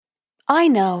I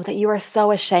know that you are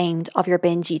so ashamed of your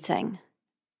binge eating.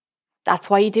 That's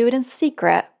why you do it in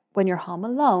secret when you're home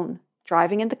alone,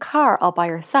 driving in the car all by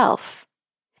yourself,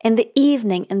 in the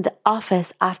evening in the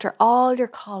office after all your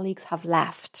colleagues have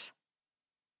left.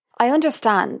 I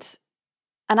understand.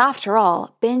 And after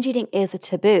all, binge eating is a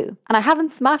taboo. And I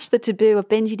haven't smashed the taboo of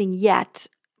binge eating yet,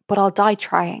 but I'll die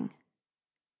trying.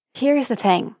 Here's the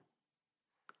thing.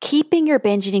 Keeping your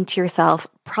binge eating to yourself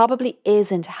probably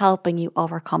isn't helping you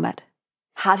overcome it.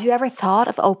 Have you ever thought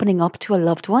of opening up to a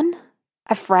loved one?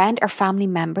 A friend or family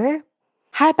member?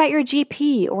 How about your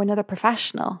GP or another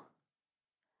professional?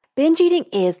 Binge eating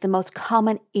is the most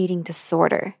common eating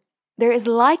disorder. There is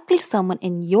likely someone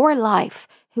in your life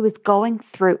who is going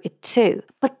through it too,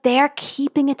 but they're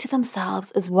keeping it to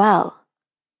themselves as well.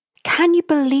 Can you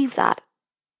believe that?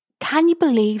 Can you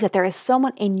believe that there is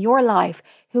someone in your life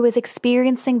who is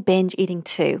experiencing binge eating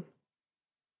too?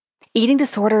 Eating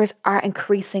disorders are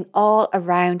increasing all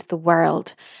around the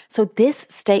world, so this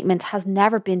statement has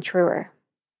never been truer.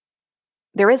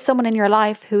 There is someone in your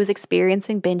life who is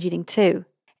experiencing binge eating too.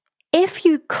 If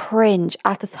you cringe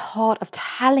at the thought of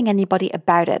telling anybody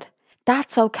about it,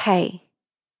 that's okay.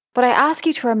 But I ask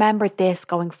you to remember this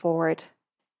going forward.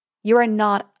 You are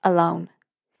not alone.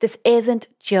 This isn't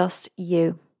just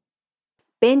you.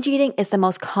 Binge eating is the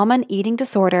most common eating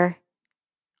disorder.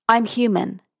 I'm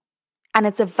human, and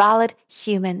it's a valid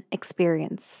human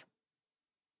experience.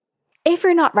 If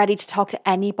you're not ready to talk to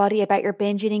anybody about your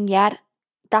binge eating yet,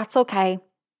 that's okay.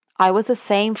 I was the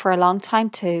same for a long time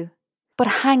too. But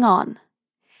hang on.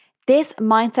 This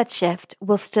mindset shift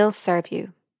will still serve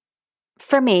you.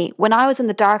 For me, when I was in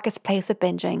the darkest place of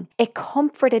binging, it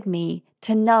comforted me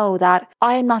to know that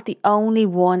I am not the only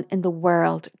one in the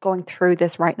world going through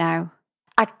this right now.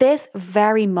 At this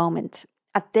very moment,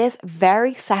 at this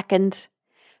very second,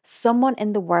 someone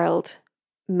in the world,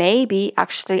 maybe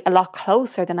actually a lot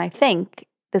closer than I think,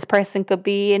 this person could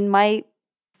be in my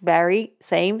very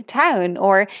same town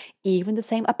or even the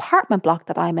same apartment block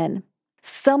that I'm in.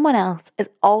 Someone else is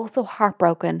also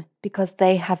heartbroken because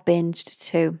they have binged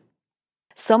too.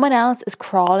 Someone else is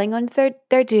crawling under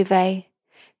their duvet,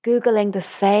 Googling the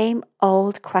same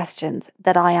old questions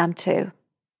that I am too.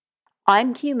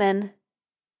 I'm human.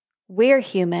 We're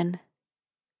human.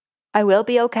 I will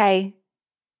be okay.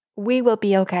 We will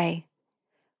be okay.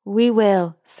 We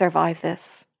will survive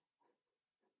this.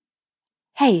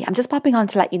 Hey, I'm just popping on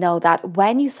to let you know that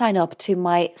when you sign up to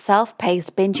my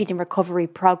self-paced binge eating recovery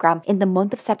program in the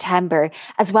month of September,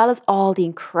 as well as all the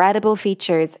incredible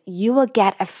features, you will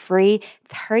get a free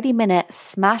 30-minute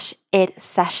Smash It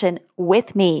session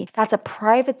with me. That's a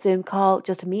private Zoom call,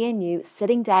 just me and you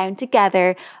sitting down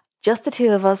together, just the two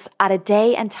of us at a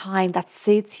day and time that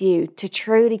suits you to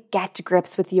truly get to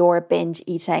grips with your binge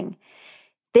eating.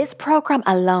 This program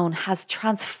alone has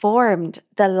transformed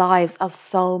the lives of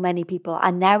so many people,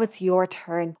 and now it's your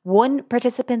turn. One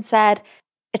participant said,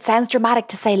 "It sounds dramatic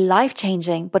to say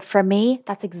life-changing, but for me,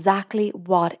 that's exactly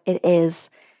what it is."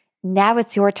 Now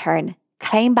it's your turn.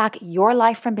 Claim back your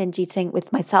life from binge eating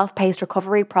with my self-paced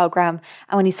recovery program.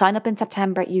 And when you sign up in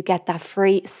September, you get that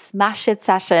free Smash It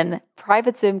session,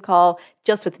 private Zoom call,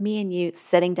 just with me and you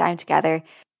sitting down together.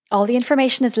 All the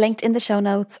information is linked in the show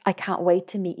notes. I can't wait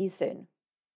to meet you soon.